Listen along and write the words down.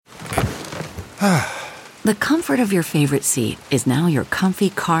The comfort of your favorite seat is now your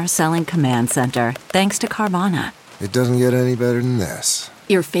comfy car selling command center, thanks to Carvana. It doesn't get any better than this.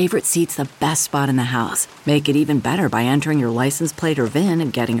 Your favorite seat's the best spot in the house. Make it even better by entering your license plate or VIN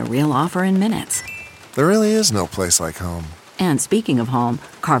and getting a real offer in minutes. There really is no place like home. And speaking of home,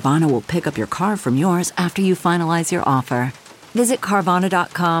 Carvana will pick up your car from yours after you finalize your offer. Visit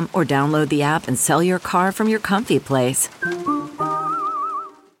Carvana.com or download the app and sell your car from your comfy place.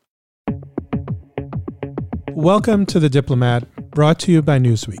 Welcome to The Diplomat, brought to you by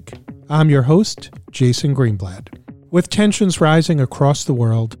Newsweek. I'm your host, Jason Greenblatt. With tensions rising across the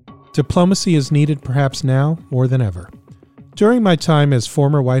world, diplomacy is needed perhaps now more than ever. During my time as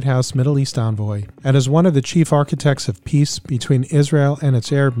former White House Middle East envoy and as one of the chief architects of peace between Israel and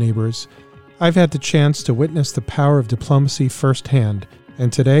its Arab neighbors, I've had the chance to witness the power of diplomacy firsthand,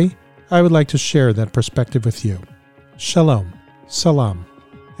 and today I would like to share that perspective with you. Shalom, salam,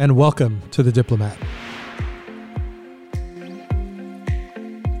 and welcome to The Diplomat.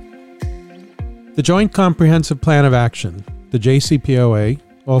 The Joint Comprehensive Plan of Action, the JCPOA,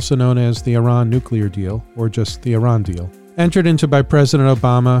 also known as the Iran nuclear deal, or just the Iran deal, entered into by President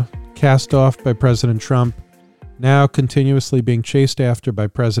Obama, cast off by President Trump, now continuously being chased after by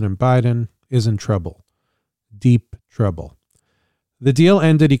President Biden, is in trouble. Deep trouble. The deal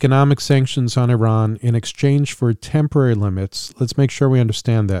ended economic sanctions on Iran in exchange for temporary limits. Let's make sure we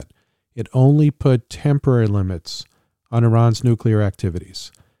understand that. It only put temporary limits on Iran's nuclear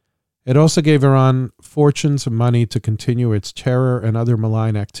activities. It also gave Iran fortunes of money to continue its terror and other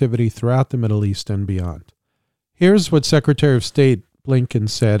malign activity throughout the Middle East and beyond. Here's what Secretary of State Blinken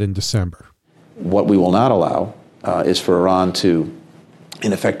said in December. What we will not allow is for Iran to,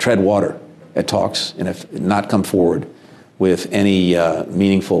 in effect, tread water at talks and not come forward with any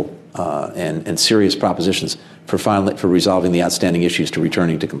meaningful and serious propositions for resolving the outstanding issues to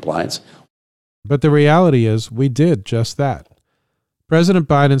returning to compliance. But the reality is we did just that. President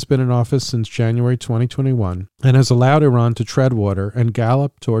Biden's been in office since January 2021 and has allowed Iran to tread water and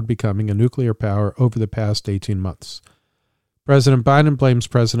gallop toward becoming a nuclear power over the past 18 months. President Biden blames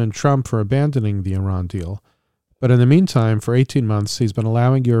President Trump for abandoning the Iran deal, but in the meantime, for 18 months, he's been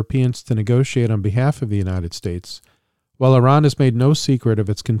allowing Europeans to negotiate on behalf of the United States, while Iran has made no secret of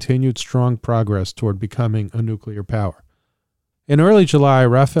its continued strong progress toward becoming a nuclear power. In early July,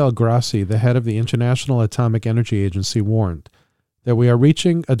 Rafael Grossi, the head of the International Atomic Energy Agency, warned that we are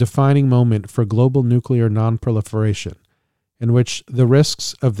reaching a defining moment for global nuclear nonproliferation, in which the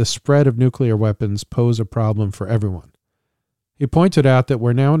risks of the spread of nuclear weapons pose a problem for everyone. He pointed out that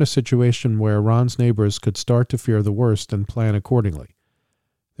we're now in a situation where Iran's neighbors could start to fear the worst and plan accordingly.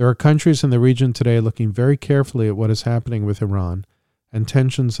 There are countries in the region today looking very carefully at what is happening with Iran, and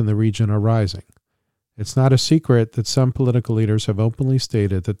tensions in the region are rising. It's not a secret that some political leaders have openly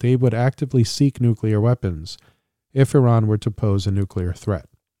stated that they would actively seek nuclear weapons if Iran were to pose a nuclear threat.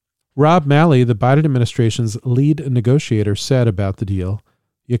 Rob Malley, the Biden administration's lead negotiator, said about the deal,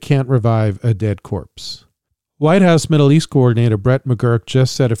 "You can't revive a dead corpse." White House Middle East coordinator Brett McGurk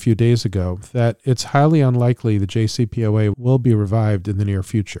just said a few days ago that it's highly unlikely the JCPOA will be revived in the near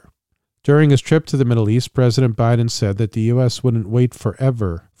future. During his trip to the Middle East, President Biden said that the U.S. wouldn't wait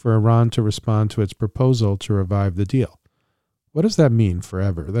forever for Iran to respond to its proposal to revive the deal. What does that mean,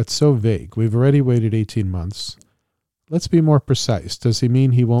 forever? That's so vague. We've already waited 18 months. Let's be more precise. Does he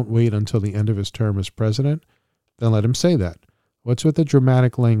mean he won't wait until the end of his term as president? Then let him say that. What's with the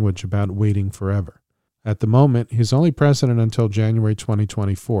dramatic language about waiting forever? At the moment, he's only president until January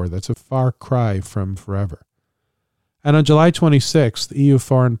 2024. That's a far cry from forever. And on July 26th, EU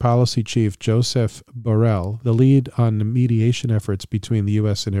Foreign Policy Chief Joseph Borrell, the lead on the mediation efforts between the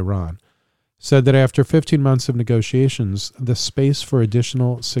U.S. and Iran, said that after 15 months of negotiations, the space for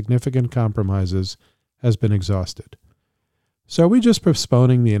additional significant compromises has been exhausted. So are we just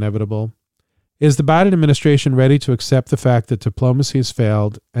postponing the inevitable? Is the Biden administration ready to accept the fact that diplomacy has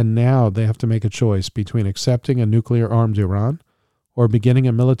failed and now they have to make a choice between accepting a nuclear-armed Iran or beginning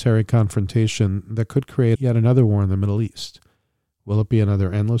a military confrontation that could create yet another war in the Middle East? Will it be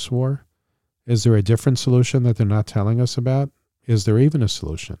another endless war? Is there a different solution that they're not telling us about? Is there even a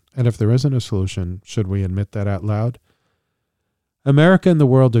solution? And if there isn't a solution, should we admit that out loud? America and the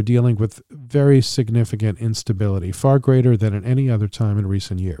world are dealing with very significant instability, far greater than at any other time in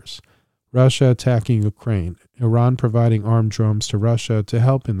recent years. Russia attacking Ukraine, Iran providing armed drones to Russia to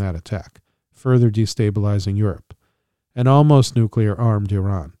help in that attack, further destabilizing Europe, an almost nuclear-armed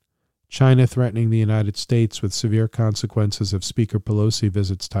Iran. China threatening the United States with severe consequences if Speaker Pelosi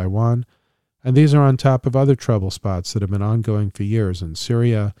visits Taiwan, and these are on top of other trouble spots that have been ongoing for years in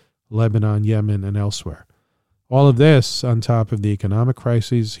Syria, Lebanon, Yemen, and elsewhere. All of this on top of the economic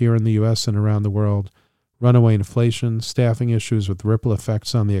crises here in the U.S. and around the world, runaway inflation, staffing issues with ripple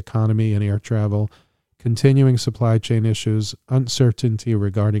effects on the economy and air travel, continuing supply chain issues, uncertainty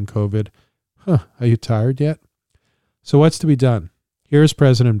regarding COVID. Are you tired yet? So what's to be done? Here's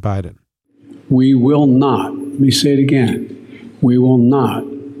President Biden. We will not, let me say it again, we will not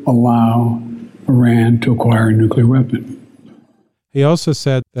allow Iran to acquire a nuclear weapon. He also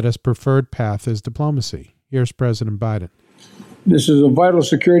said that his preferred path is diplomacy. Here's President Biden. This is a vital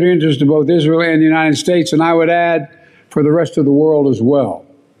security interest to both Israel and the United States, and I would add, for the rest of the world as well.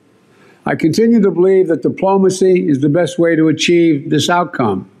 I continue to believe that diplomacy is the best way to achieve this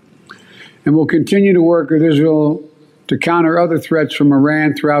outcome, and will continue to work with Israel to counter other threats from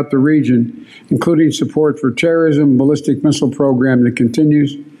Iran throughout the region, including support for terrorism, ballistic missile program that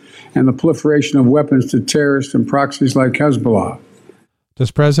continues, and the proliferation of weapons to terrorists and proxies like Hezbollah. Does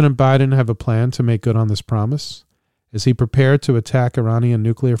President Biden have a plan to make good on this promise? Is he prepared to attack Iranian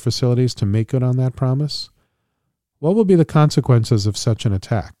nuclear facilities to make good on that promise? What will be the consequences of such an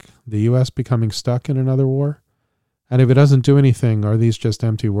attack? The U.S. becoming stuck in another war? And if it doesn't do anything, are these just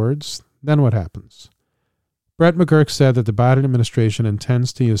empty words? Then what happens? Brett McGurk said that the Biden administration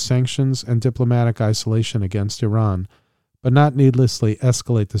intends to use sanctions and diplomatic isolation against Iran, but not needlessly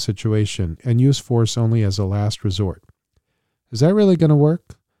escalate the situation and use force only as a last resort. Is that really going to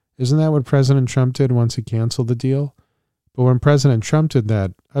work? Isn't that what President Trump did once he canceled the deal? But when President Trump did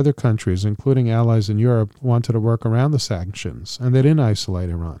that, other countries, including allies in Europe, wanted to work around the sanctions, and they didn't isolate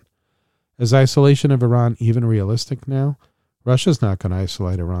Iran. Is isolation of Iran even realistic now? Russia's not going to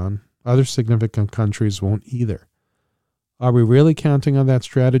isolate Iran. Other significant countries won't either. Are we really counting on that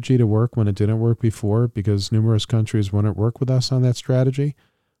strategy to work when it didn't work before because numerous countries wouldn't work with us on that strategy?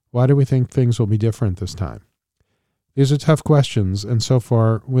 Why do we think things will be different this time? These are tough questions, and so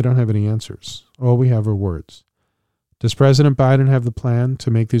far, we don't have any answers. All we have are words. Does President Biden have the plan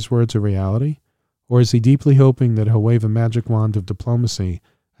to make these words a reality? Or is he deeply hoping that he'll wave a magic wand of diplomacy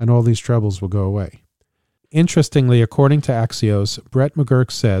and all these troubles will go away? Interestingly, according to Axios, Brett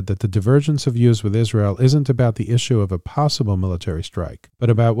McGurk said that the divergence of views with Israel isn't about the issue of a possible military strike, but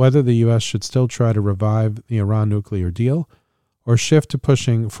about whether the U.S. should still try to revive the Iran nuclear deal or shift to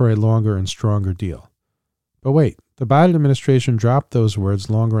pushing for a longer and stronger deal. But wait, the Biden administration dropped those words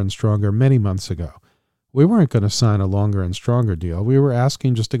longer and stronger many months ago. We weren't going to sign a longer and stronger deal. We were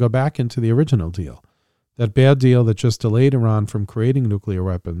asking just to go back into the original deal, that bad deal that just delayed Iran from creating nuclear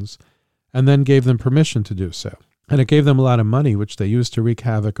weapons and then gave them permission to do so. And it gave them a lot of money, which they used to wreak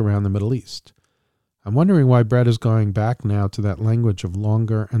havoc around the Middle East. I'm wondering why Brett is going back now to that language of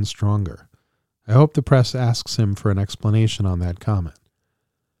longer and stronger. I hope the press asks him for an explanation on that comment.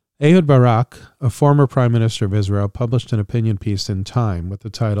 Ehud Barak, a former Prime Minister of Israel, published an opinion piece in Time with the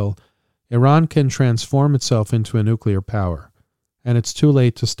title, "Iran can transform itself into a nuclear power, and it's too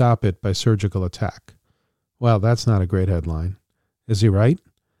late to stop it by surgical attack." Well, that's not a great headline. Is he right?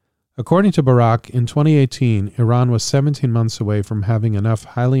 According to Barak, in 2018, Iran was 17 months away from having enough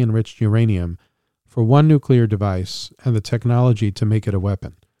highly enriched uranium for one nuclear device and the technology to make it a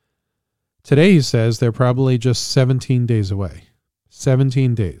weapon. Today, he says, they're probably just 17 days away.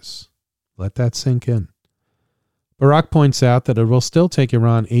 17 days. Let that sink in. Barak points out that it will still take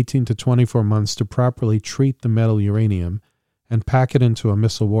Iran 18 to 24 months to properly treat the metal uranium and pack it into a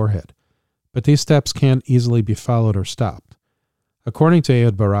missile warhead, but these steps can't easily be followed or stopped. According to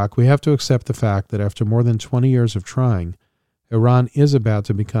Ehud Barak, we have to accept the fact that after more than 20 years of trying, Iran is about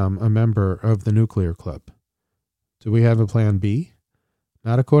to become a member of the nuclear club. Do we have a plan B?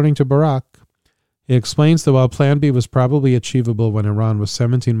 Not according to Barak. He explains that while Plan B was probably achievable when Iran was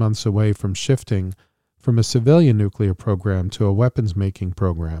 17 months away from shifting from a civilian nuclear program to a weapons-making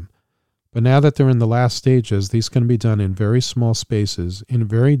program, but now that they're in the last stages, these can be done in very small spaces, in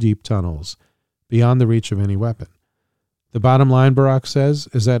very deep tunnels, beyond the reach of any weapon. The bottom line, Barak says,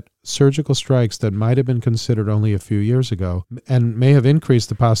 is that surgical strikes that might have been considered only a few years ago and may have increased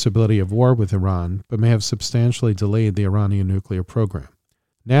the possibility of war with Iran, but may have substantially delayed the Iranian nuclear program.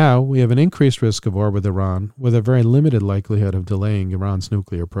 Now, we have an increased risk of war with Iran with a very limited likelihood of delaying Iran's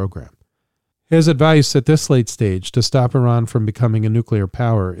nuclear program. His advice at this late stage to stop Iran from becoming a nuclear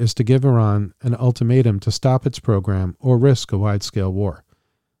power is to give Iran an ultimatum to stop its program or risk a wide-scale war.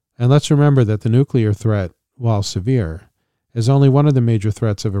 And let's remember that the nuclear threat, while severe, is only one of the major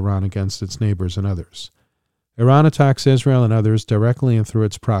threats of Iran against its neighbors and others. Iran attacks Israel and others directly and through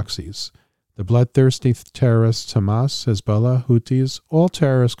its proxies. The bloodthirsty terrorists Hamas, Hezbollah, Houthis, all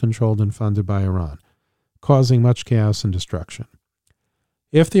terrorists controlled and funded by Iran, causing much chaos and destruction.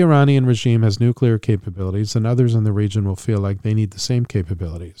 If the Iranian regime has nuclear capabilities, then others in the region will feel like they need the same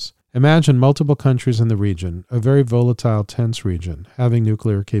capabilities. Imagine multiple countries in the region, a very volatile, tense region, having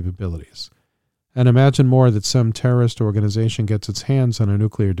nuclear capabilities. And imagine more that some terrorist organization gets its hands on a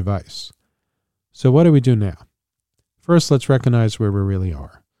nuclear device. So what do we do now? First, let's recognize where we really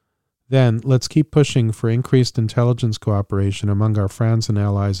are. Then, let's keep pushing for increased intelligence cooperation among our friends and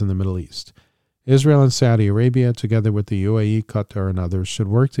allies in the Middle East. Israel and Saudi Arabia, together with the UAE, Qatar, and others, should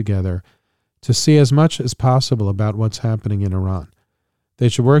work together to see as much as possible about what's happening in Iran. They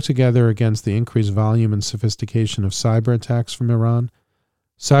should work together against the increased volume and sophistication of cyber attacks from Iran.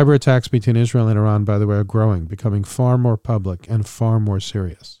 Cyber attacks between Israel and Iran, by the way, are growing, becoming far more public and far more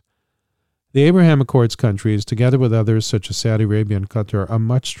serious. The Abraham Accords countries, together with others such as Saudi Arabia and Qatar, are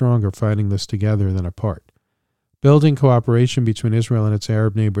much stronger fighting this together than apart. Building cooperation between Israel and its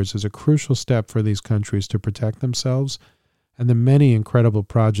Arab neighbors is a crucial step for these countries to protect themselves and the many incredible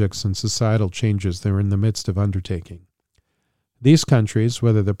projects and societal changes they're in the midst of undertaking. These countries,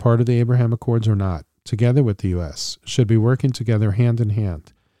 whether they're part of the Abraham Accords or not, together with the U.S., should be working together hand in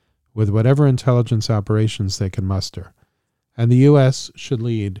hand with whatever intelligence operations they can muster. And the U.S. should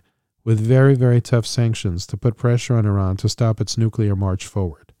lead with very, very tough sanctions to put pressure on Iran to stop its nuclear march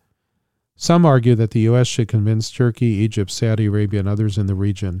forward. Some argue that the U.S. should convince Turkey, Egypt, Saudi Arabia, and others in the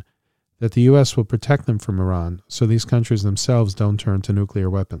region that the U.S. will protect them from Iran so these countries themselves don't turn to nuclear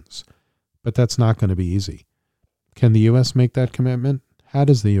weapons. But that's not going to be easy. Can the U.S. make that commitment? How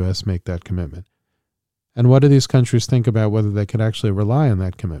does the U.S. make that commitment? And what do these countries think about whether they can actually rely on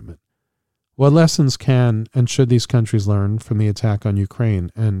that commitment? What lessons can and should these countries learn from the attack on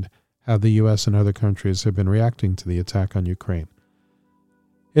Ukraine and how the U.S. and other countries have been reacting to the attack on Ukraine?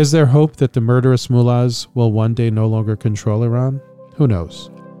 Is there hope that the murderous mullahs will one day no longer control Iran? Who knows?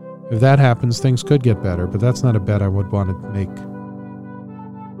 If that happens, things could get better, but that's not a bet I would want to make.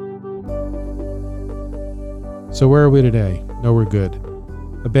 So where are we today? Nowhere good.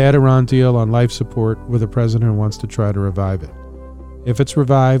 A bad Iran deal on life support with a president who wants to try to revive it. If it's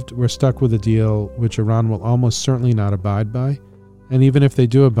revived, we're stuck with a deal which Iran will almost certainly not abide by, and even if they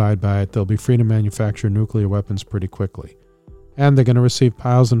do abide by it, they'll be free to manufacture nuclear weapons pretty quickly. And they're going to receive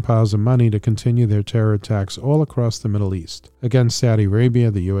piles and piles of money to continue their terror attacks all across the Middle East, against Saudi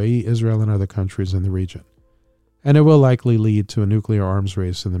Arabia, the UAE, Israel, and other countries in the region. And it will likely lead to a nuclear arms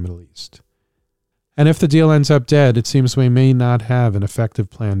race in the Middle East. And if the deal ends up dead, it seems we may not have an effective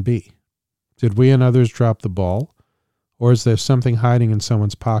plan B. Did we and others drop the ball? Or is there something hiding in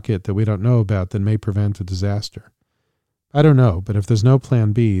someone's pocket that we don't know about that may prevent a disaster? I don't know, but if there's no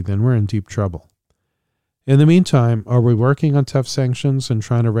plan B, then we're in deep trouble. In the meantime, are we working on tough sanctions and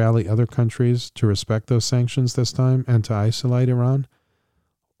trying to rally other countries to respect those sanctions this time and to isolate Iran?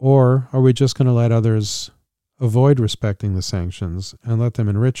 Or are we just going to let others avoid respecting the sanctions and let them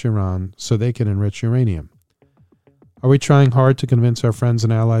enrich Iran so they can enrich uranium? Are we trying hard to convince our friends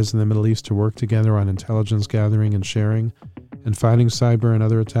and allies in the Middle East to work together on intelligence gathering and sharing and fighting cyber and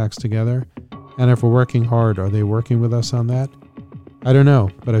other attacks together? And if we're working hard, are they working with us on that? I don't know,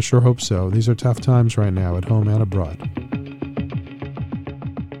 but I sure hope so. These are tough times right now, at home and abroad.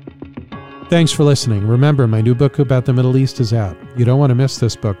 Thanks for listening. Remember, my new book about the Middle East is out. You don't want to miss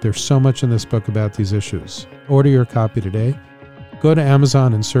this book. There's so much in this book about these issues. Order your copy today. Go to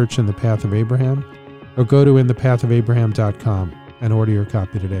Amazon and search In the Path of Abraham, or go to inthepathofabraham.com and order your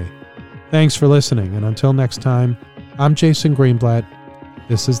copy today. Thanks for listening, and until next time, I'm Jason Greenblatt.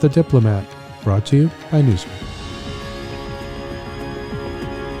 This is The Diplomat, brought to you by Newsweek.